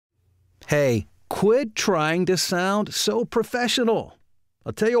Hey, quit trying to sound so professional.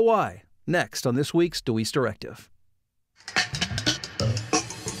 I'll tell you why next on this week's DeWeese Directive.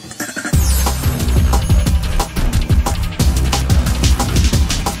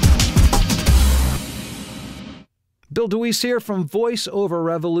 Bill DeWeese here from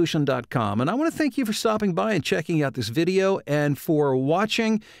VoiceOverRevolution.com, and I want to thank you for stopping by and checking out this video and for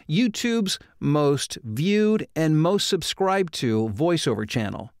watching YouTube's most viewed and most subscribed to voiceover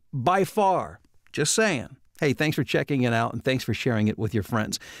channel. By far. Just saying. Hey, thanks for checking it out and thanks for sharing it with your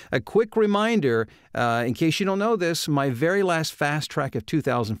friends. A quick reminder, in case you don't know this, my very last Fast Track of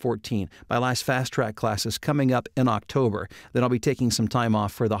 2014, my last Fast Track class is coming up in October. Then I'll be taking some time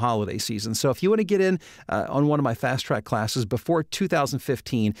off for the holiday season. So if you want to get in on one of my Fast Track classes before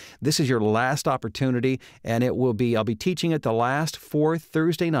 2015, this is your last opportunity, and I'll be teaching it the last 4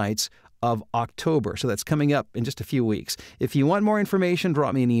 Thursday nights of October. So that's coming up in just a few weeks. If you want more information,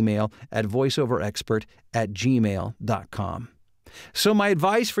 drop me an email at voiceoverexpert@gmail.com. So my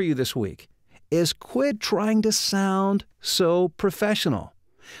advice for you this week is quit trying to sound so professional.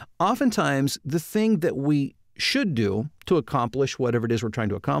 Oftentimes, the thing that we should do to accomplish whatever it is we're trying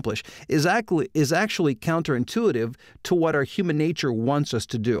to accomplish is actually counterintuitive to what our human nature wants us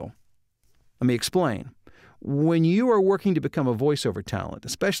to do. Let me explain. When you are working to become a voiceover talent,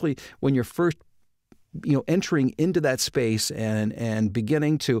 especially when you're first entering into that space and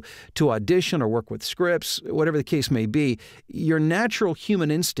beginning to audition or work with scripts, whatever the case may be, your natural human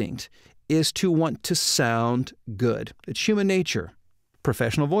instinct is to want to sound good. It's human nature.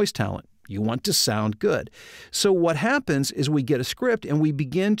 Professional voice talent. You want to sound good. So what happens is we get a script and we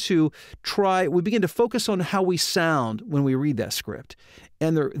begin to focus on how we sound when we read that script.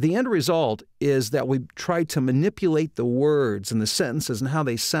 And the end result is that we try to manipulate the words and the sentences and how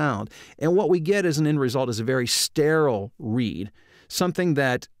they sound. And what we get as an end result is a very sterile read, something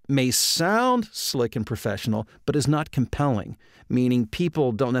that may sound slick and professional, but is not compelling, meaning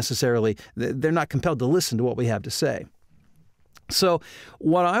people they're not compelled to listen to what we have to say. So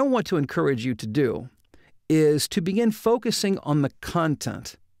what I want to encourage you to do is to begin focusing on the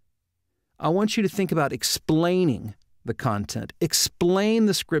content. I want you to think about explaining the content. Explain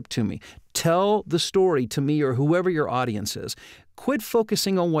the script to me. Tell the story to me or whoever your audience is. Quit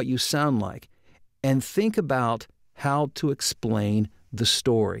focusing on what you sound like and think about how to explain the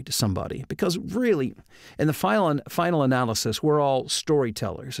story to somebody. Because really, in the final analysis, we're all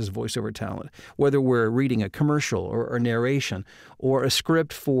storytellers as voiceover talent, whether we're reading a commercial or narration or a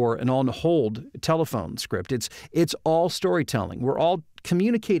script for an on-hold telephone script. It's all storytelling. We're all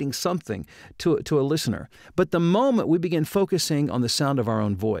communicating something to a listener. But the moment we begin focusing on the sound of our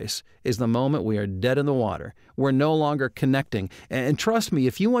own voice is the moment we are dead in the water. We're no longer connecting. And trust me,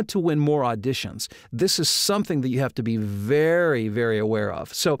 if you want to win more auditions, this is something that you have to be very, very aware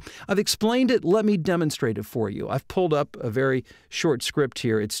of. So I've explained it. Let me demonstrate it for you. I've pulled up a very short script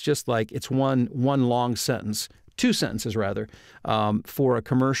here. It's just like it's one long sentence, 2 sentences rather, for a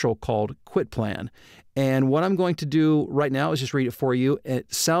commercial called Quit Plan. And what I'm going to do right now is just read it for you,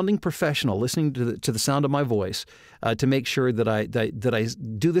 sounding professional, listening to the sound of my voice, to make sure that I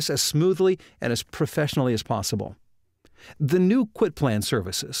do this as smoothly and as professionally as possible. The new Quit Plan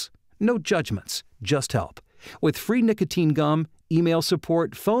services. No judgments, just help. With free nicotine gum, email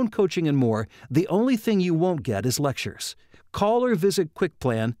support, phone coaching, and more, the only thing you won't get is lectures. Call or visit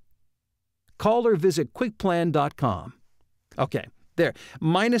QuickPlan.com. Okay. There,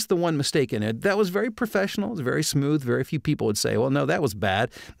 minus the one mistake in it. That was very professional. It was very smooth. Very few people would say, well, no, that was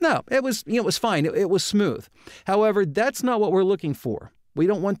bad. No, it was fine. It was smooth. However, that's not what we're looking for. We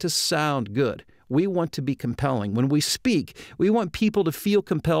don't want to sound good. We want to be compelling. When we speak, we want people to feel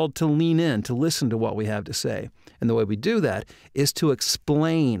compelled to lean in, to listen to what we have to say. And the way we do that is to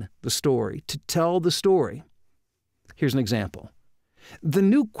explain the story, to tell the story. Here's an example. The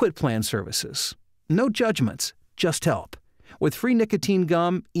new Quit Plan services. No judgments, just help. With free nicotine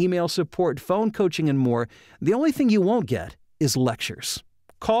gum, email support, phone coaching, and more, the only thing you won't get is lectures.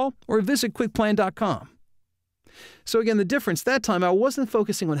 Call or visit QuickPlan.com. So again, the difference that time, I wasn't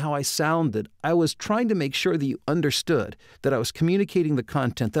focusing on how I sounded. I was trying to make sure that you understood, that I was communicating the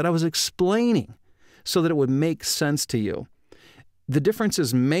content, that I was explaining so that it would make sense to you. The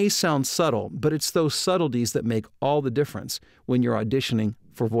differences may sound subtle, but it's those subtleties that make all the difference when you're auditioning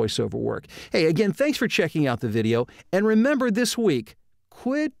for voiceover work. Hey, again, thanks for checking out the video. And remember this week,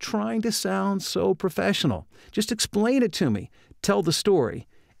 quit trying to sound so professional. Just explain it to me. Tell the story.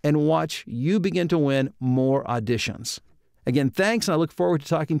 And watch you begin to win more auditions. Again, thanks, and I look forward to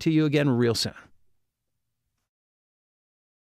talking to you again real soon.